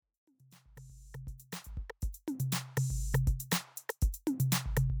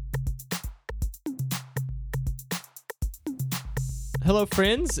Hello,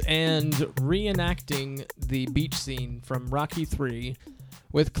 friends, and reenacting the beach scene from Rocky 3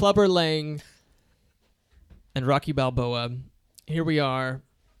 with Clubber Lang and Rocky Balboa. Here we are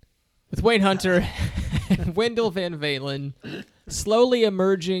with Wayne Hunter and Wendell Van Valen, slowly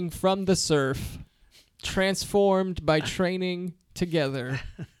emerging from the surf, transformed by training together.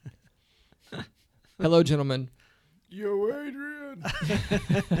 Hello, gentlemen. Yo, Adrian.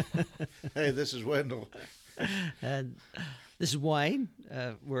 Hey, this is Wendell. And this is Wayne.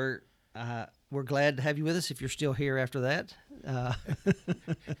 We're glad to have you with us if you're still here after that.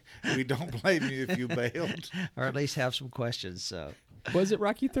 We don't blame you if you bailed. Or at least have some questions. So. Was it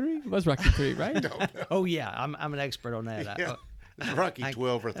Rocky 3? It was Rocky 3, right? I don't know. Oh, yeah. I'm an expert on that. Yeah. It's Rocky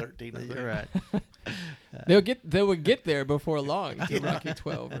 12 or 13. I think. You're right. They would get there before long to Rocky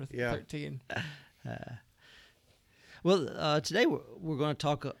 12 or Yeah. 13. Well, today we're going to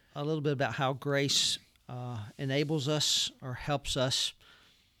talk a little bit about how grace enables us or helps us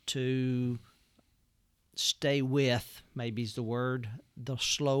to stay with, maybe is the word, the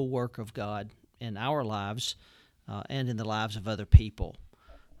slow work of God in our lives and in the lives of other people.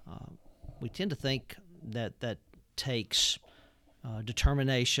 We tend to think that takes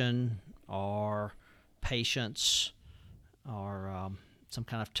determination or patience or some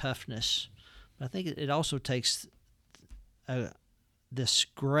kind of toughness. But I think it also takes this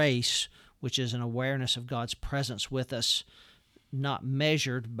grace, which is an awareness of God's presence with us, not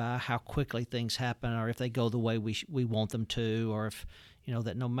measured by how quickly things happen or if they go the way we want them to, or if,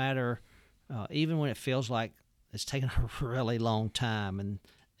 that no matter, even when it feels like it's taken a really long time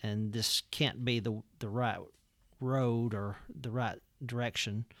and this can't be the right road or the right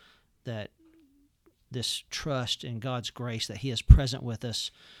direction, that this trust in God's grace that He is present with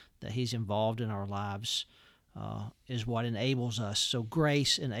us, that He's involved in our lives, is what enables us. So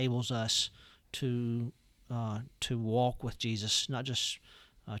grace enables us to walk with Jesus, not just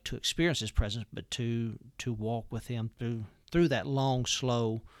to experience His presence, but to walk with Him through that long,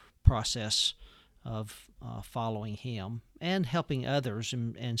 slow process of following Him and helping others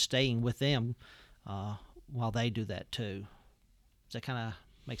and staying with them while they do that too. Does that kind of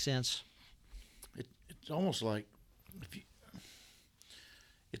make sense? It's almost like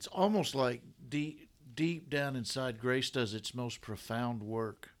deep down inside, grace does its most profound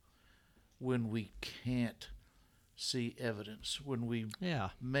work when we can't see evidence, when we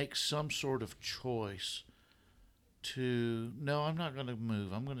make some sort of choice to, no, I'm not going to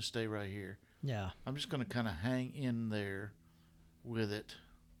move. I'm going to stay right here. Yeah. I'm just going to kind of hang in there with it.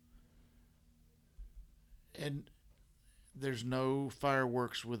 And there's no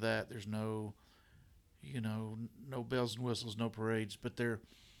fireworks with that. There's no, no bells and whistles, no parades. But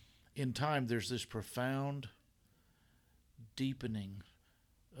in time, there's this profound deepening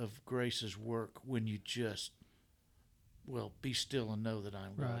of grace's work when you just, be still and know that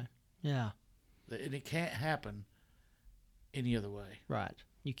I'm God. Right. Yeah. And it can't happen any other way. Right.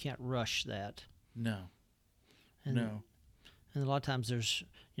 You can't rush that. No. No. And a lot of times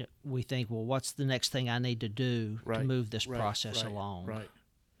we think, well, what's the next thing I need to do to move this process along? Right.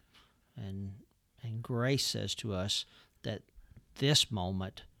 And grace says to us that this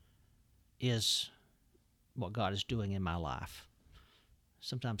moment is what God is doing in my life.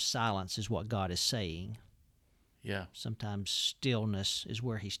 Sometimes silence is what God is saying. Yeah. Sometimes stillness is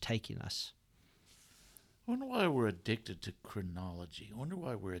where He's taking us. I wonder why we're addicted to chronology. I wonder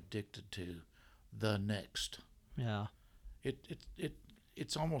why we're addicted to the next. Yeah.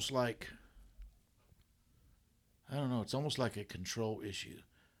 It's almost like, I don't know, it's almost like a control issue.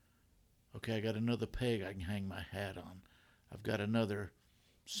 Okay, I got another peg I can hang my hat on. I've got another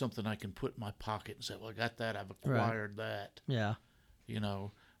something I can put in my pocket and say, well, I got that, I've acquired that. Yeah.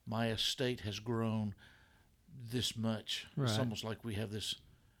 My estate has grown this much. Right. It's almost like we have this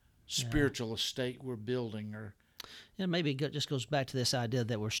spiritual estate we're building. Or maybe it just goes back to this idea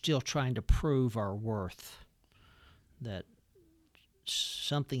that we're still trying to prove our worth, that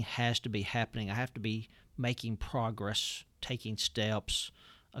something has to be happening. I have to be making progress, taking steps,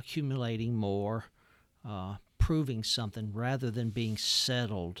 accumulating more, proving something rather than being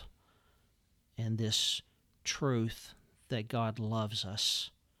settled in this truth that God loves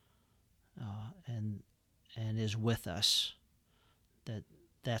us and is with us,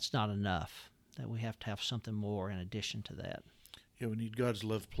 that's not enough, that we have to have something more in addition to that. Yeah, we need God's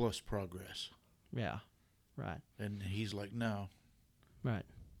love plus progress. Yeah, right. And He's like, no. Right.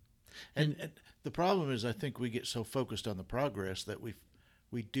 And the problem is, I think we get so focused on the progress that we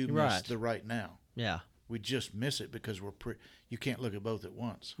do miss the right now. Yeah. We just miss it because you can't look at both at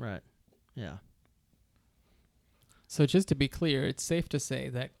once. Right. Yeah. So just to be clear, it's safe to say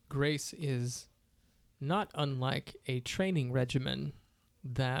that grace is not unlike a training regimen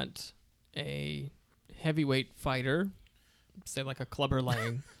that a heavyweight fighter, say like a Clubber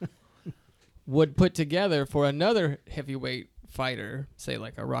Lang, would put together for another heavyweight fighter, say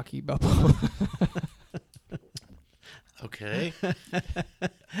like a Rocky Balboa. Okay.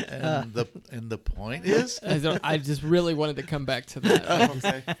 And the point is? I just really wanted to come back to that. Oh,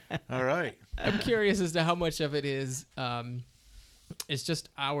 okay. All right. I'm curious as to how much of it is it's just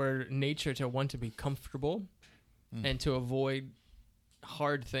our nature to want to be comfortable and to avoid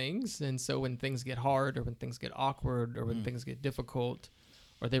hard things. And so when things get hard or when things get awkward or when things get difficult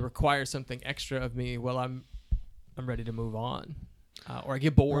or they require something extra of me, well, I'm ready to move on or I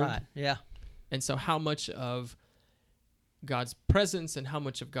get bored. Right. Yeah. And so how much of God's presence and how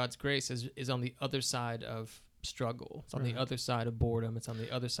much of God's grace is on the other side of struggle. It's on the other side of boredom. It's on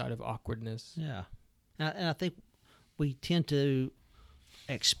the other side of awkwardness. Yeah. And I think we tend to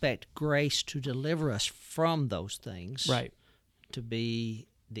expect grace to deliver us from those things. Right. To be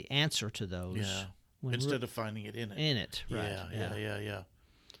the answer to those. Yeah. Instead of finding it in it. In it. Right. Yeah.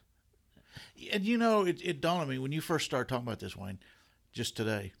 And it dawned on me when you first started talking about this, Wayne, just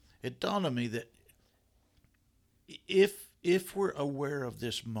today, it dawned on me that if we're aware of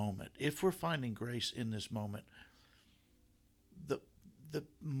this moment, if we're finding grace in this moment,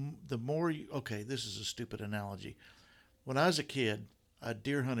 the more this is a stupid analogy. When I was a kid, I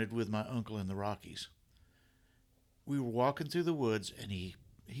deer hunted with my uncle in the Rockies. We were walking through the woods, and he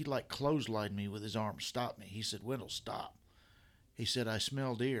like clotheslined me with his arm, stopped me. He said, "Wendell, stop." He said, "I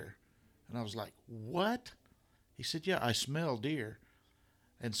smell deer." And I was like, "What?" He said, "Yeah, I smell deer."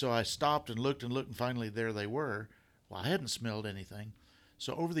 And so I stopped and looked, and finally there they were. Well, I hadn't smelled anything.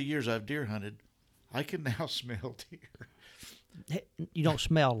 So over the years I've deer hunted, I can now smell deer. You don't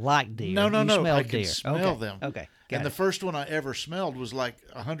smell like deer. No. You smell I can deer. smell them. Okay. And the first one I ever smelled was like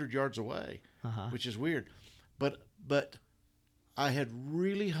 100 yards away, which is weird. But I had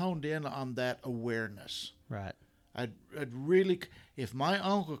really honed in on that awareness. Right. I'd really, if my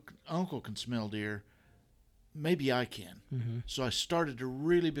uncle can smell deer, maybe I can. Mm-hmm. So I started to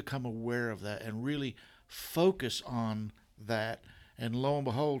really become aware of that and really focus on that. And lo and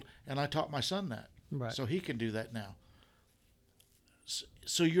behold, and I taught my son that. Right. So he can do that now.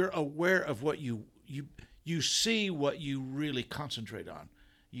 So you're aware of what you see what you really concentrate on.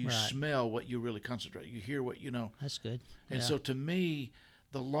 You smell what you really concentrate. You hear what you know. That's good. And so to me,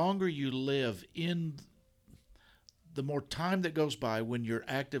 the longer you live in, the more time that goes by when you're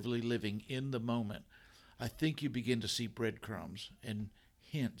actively living in the moment, I think you begin to see breadcrumbs and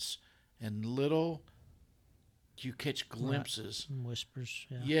hints and you catch glimpses. Right. Whispers.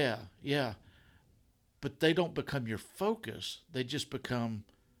 Yeah. Yeah. But they don't become your focus. They just become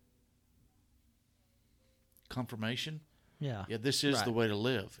confirmation. Yeah. Yeah, this is the way to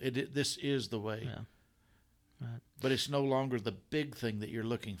live. This is the way. Yeah. Right. But it's no longer the big thing that you're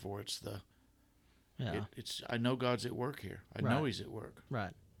looking for. It's the it's I know God's at work here. I know He's at work.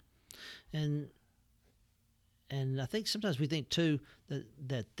 Right. And I think sometimes we think too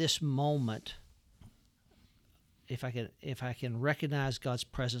that this moment, if I can recognize God's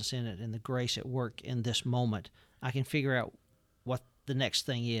presence in it and the grace at work in this moment, I can figure out what the next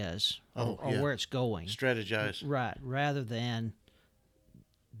thing is or where it's going. Strategize. Right. Rather than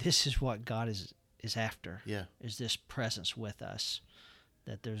this is what God is after. Yeah. Is this presence with us.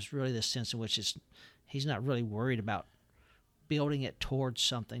 That there's really this sense in which He's not really worried about building it towards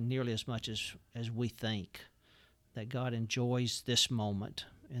something nearly as much as we think. That God enjoys this moment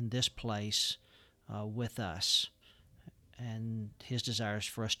in this place with us. And His desire is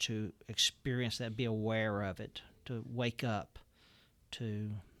for us to experience that, be aware of it, to wake up to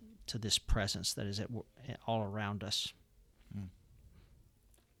this presence that is all around us. Mm.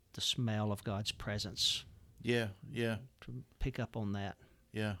 The smell of God's presence. Yeah. To pick up on that.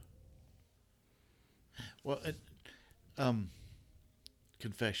 Yeah. Well,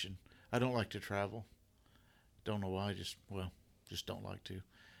 confession. I don't like to travel. Don't know why. Just don't like to.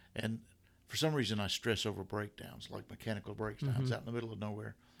 And for some reason, I stress over breakdowns, like mechanical breakdowns out in the middle of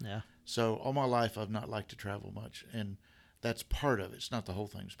nowhere. Yeah. So all my life, I've not liked to travel much, and that's part of it. It's not the whole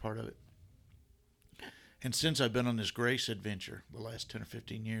thing. It's part of it. And since I've been on this grace adventure the last 10 or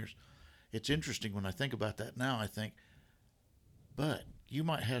 15 years, it's interesting when I think about that now. I think, but you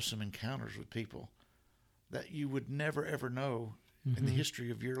might have some encounters with people that you would never, ever know in the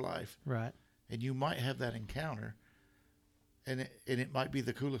history of your life. Right. And you might have that encounter, and it might be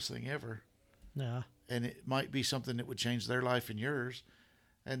the coolest thing ever. Yeah. And it might be something that would change their life and yours,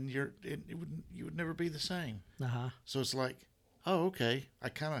 and you would never be the same. Uh-huh. So it's like, oh, okay.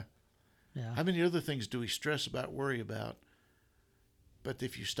 How many other things do we stress about, worry about? But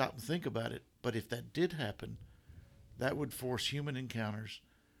if you stop and think about it, But if that did happen, that would force human encounters,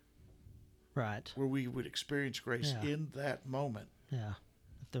 right, where we would experience grace in that moment. Yeah,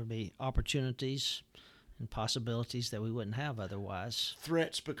 there would be opportunities and possibilities that we wouldn't have otherwise.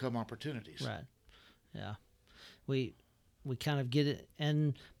 Threats become opportunities. Right. Yeah. We kind of get it,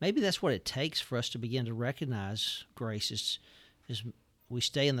 and maybe that's what it takes for us to begin to recognize grace is we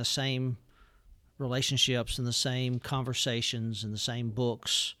stay in the same relationships and the same conversations and the same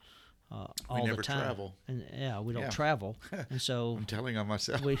books all the time. Travel. And we don't travel. And so I'm telling on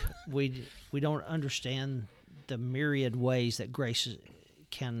myself. we don't understand the myriad ways that grace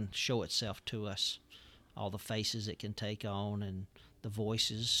can show itself to us, all the faces it can take on and the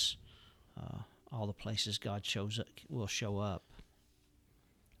voices, all the places God will show up.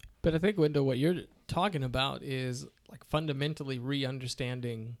 But I think, Wendell, what you're talking about is like fundamentally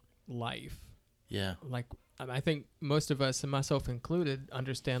re-understanding life. Yeah. Like, I think most of us, and myself included,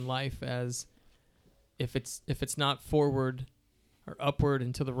 understand life as if it's not forward or upward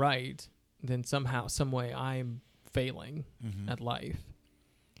and to the right, then somehow, some way, I'm failing at life.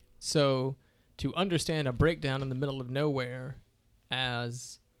 So to understand a breakdown in the middle of nowhere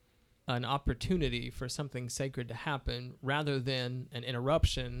as an opportunity for something sacred to happen rather than an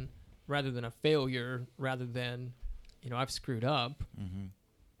interruption, rather than a failure, rather than, I've screwed up,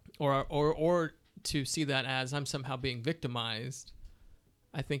 or to see that as I'm somehow being victimized,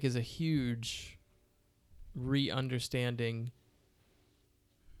 I think is a huge re-understanding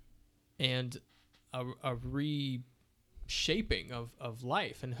and a reshaping of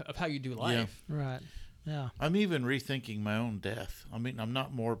life and of how you do life. Yeah. Right. Yeah. I'm even rethinking my own death. I mean, I'm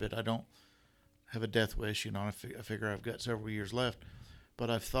not morbid. I don't have a death wish. I figure I've got several years left. But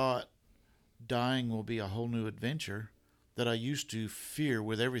I've thought dying will be a whole new adventure that I used to fear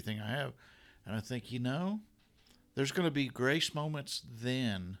with everything I have. And I think, there's going to be grace moments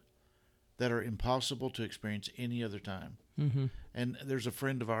then that are impossible to experience any other time. Mm-hmm. And there's a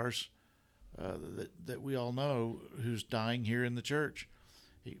friend of ours that we all know who's dying here in the church.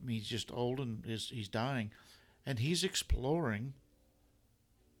 He's just old and he's dying. And he's exploring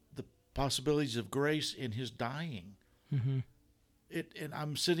the possibilities of grace in his dying. Mm-hmm. And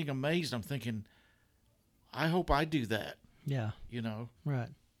I'm sitting amazed. I'm thinking, I hope I do that. Yeah. Right.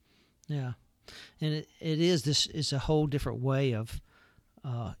 Yeah. And it is, this is a whole different way of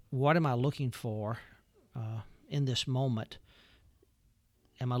what am I looking for in this moment?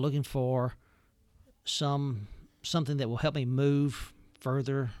 Am I looking for something that will help me move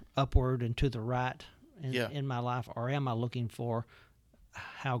further upward and to the right in my life, or am I looking for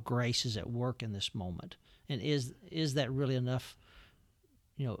how grace is at work in this moment? And is that really enough?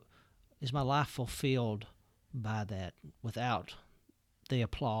 Is my life fulfilled by that without the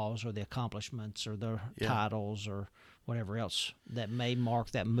applause or the accomplishments or the titles or whatever else that may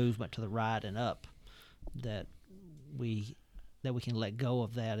mark that movement to the right and up, that we can let go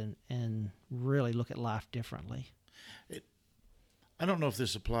of that and really look at life differently? I don't know if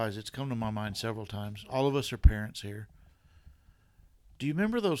this applies. It's come to my mind several times. All of us are parents here. Do you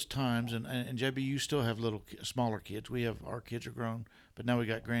remember those times, and JB, you still have smaller kids. Our kids are grown, but now we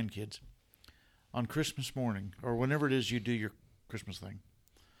got grandkids. On Christmas morning, or whenever it is you do your Christmas thing,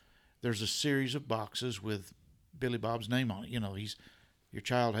 there's a series of boxes with Billy Bob's name on it. Your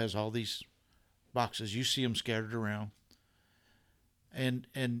child has all these boxes. You see them scattered around. And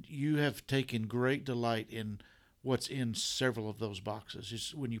you have taken great delight in what's in several of those boxes.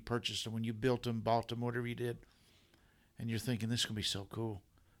 It's when you purchased them, when you built them, bought them, whatever you did. And you're thinking, this is going to be so cool.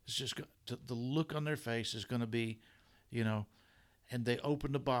 It's just the look on their face is going to be, and they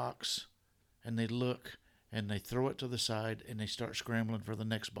open the box and they look and they throw it to the side and they start scrambling for the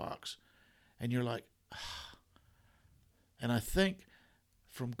next box. And you're like, ah. And I think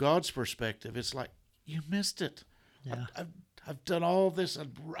from God's perspective, it's like, you missed it. Yeah. I've done all this.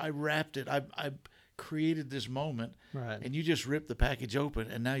 I wrapped it. I created this moment. Right. And you just ripped the package open,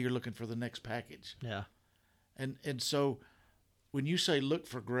 and now you're looking for the next package. Yeah. And so when you say look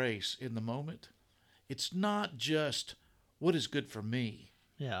for grace in the moment, it's not just what is good for me.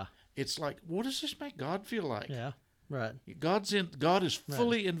 Yeah. It's like, what does this make God feel like? Yeah. Right. God is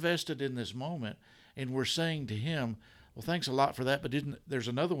fully invested in this moment, and we're saying to him, well, thanks a lot for that, but there's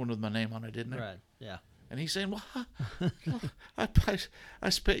another one with my name on it, isn't there? Right. Yeah. And he's saying, well, I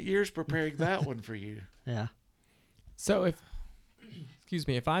spent years preparing that one for you. Yeah. So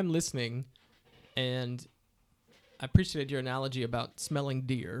if I'm listening, and I appreciated your analogy about smelling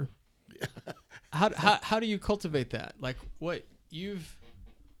deer, how do you cultivate that? Like, what you've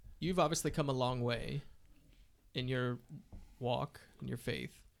obviously come a long way in your walk, in your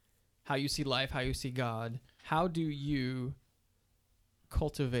faith, how you see life, how you see God. How do you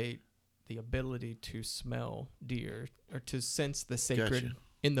cultivate the ability to smell deer or to sense the sacred Gotcha.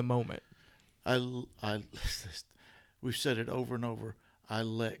 in the moment. We've said it over and over. I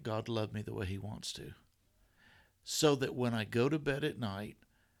let God love me the way he wants to. So that when I go to bed at night,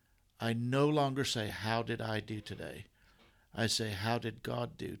 I no longer say, how did I do today? I say, how did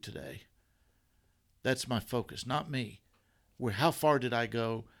God do today? That's my focus, not me. How far did I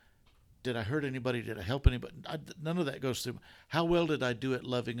go? Did I hurt anybody? Did I help anybody? None of that goes through. How well did I do at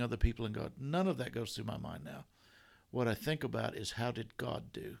loving other people and God? None of that goes through my mind now. What I think about is, how did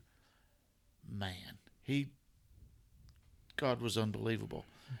God do? Man, God was unbelievable.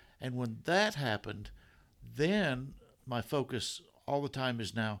 And when that happened, then my focus all the time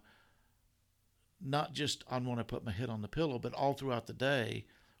is now not just on when I put my head on the pillow, but all throughout the day.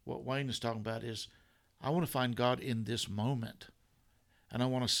 What Wayne is talking about is, I want to find God in this moment. And I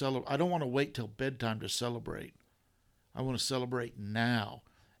want to celebrate. I don't want to wait till bedtime to celebrate. I want to celebrate now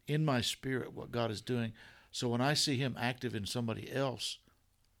in my spirit what God is doing. So when I see him active in somebody else,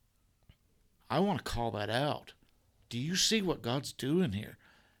 I want to call that out. Do you see what God's doing here?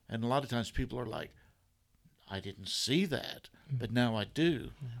 And a lot of times people are like, I didn't see that, but now I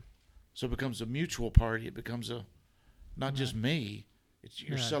do. Yeah. So it becomes a mutual party. It becomes not just me.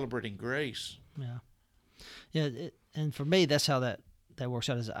 You're celebrating grace. Yeah. Yeah, and for me, that's how that works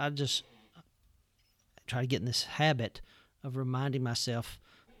out. Is I just try to get in this habit of reminding myself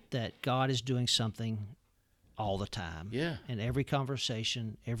that God is doing something all the time. Yeah. In every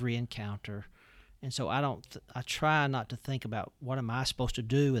conversation, every encounter. And so I try not to think about what am I supposed to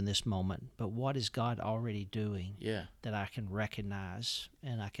do in this moment, but what is God already doing that I can recognize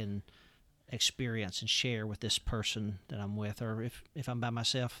and I can experience and share with this person that I'm with, or if I'm by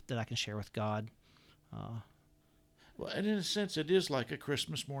myself, that I can share with God. Well, and in a sense, it is like a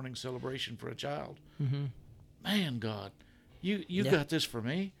Christmas morning celebration for a child. Mm-hmm. Man, God, you got this for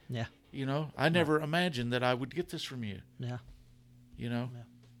me. Yeah. You know, I never imagined that I would get this from you. Yeah. You know? Yeah.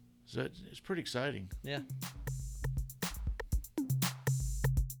 So it's pretty exciting. Yeah.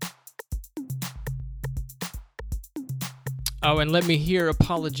 Oh, and let me here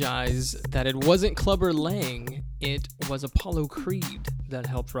apologize that it wasn't Clubber Lang, it was Apollo Creed that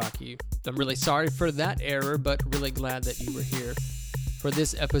helped Rocky. I'm really sorry for that error, but really glad that you were here for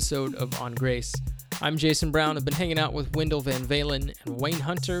this episode of On Grace. I'm Jason Brown. I've been hanging out with Wendell Van Valen and Wayne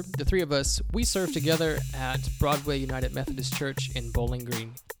Hunter. The three of us, we serve together at Broadway United Methodist Church in Bowling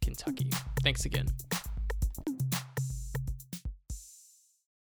Green, Kentucky. Thanks again.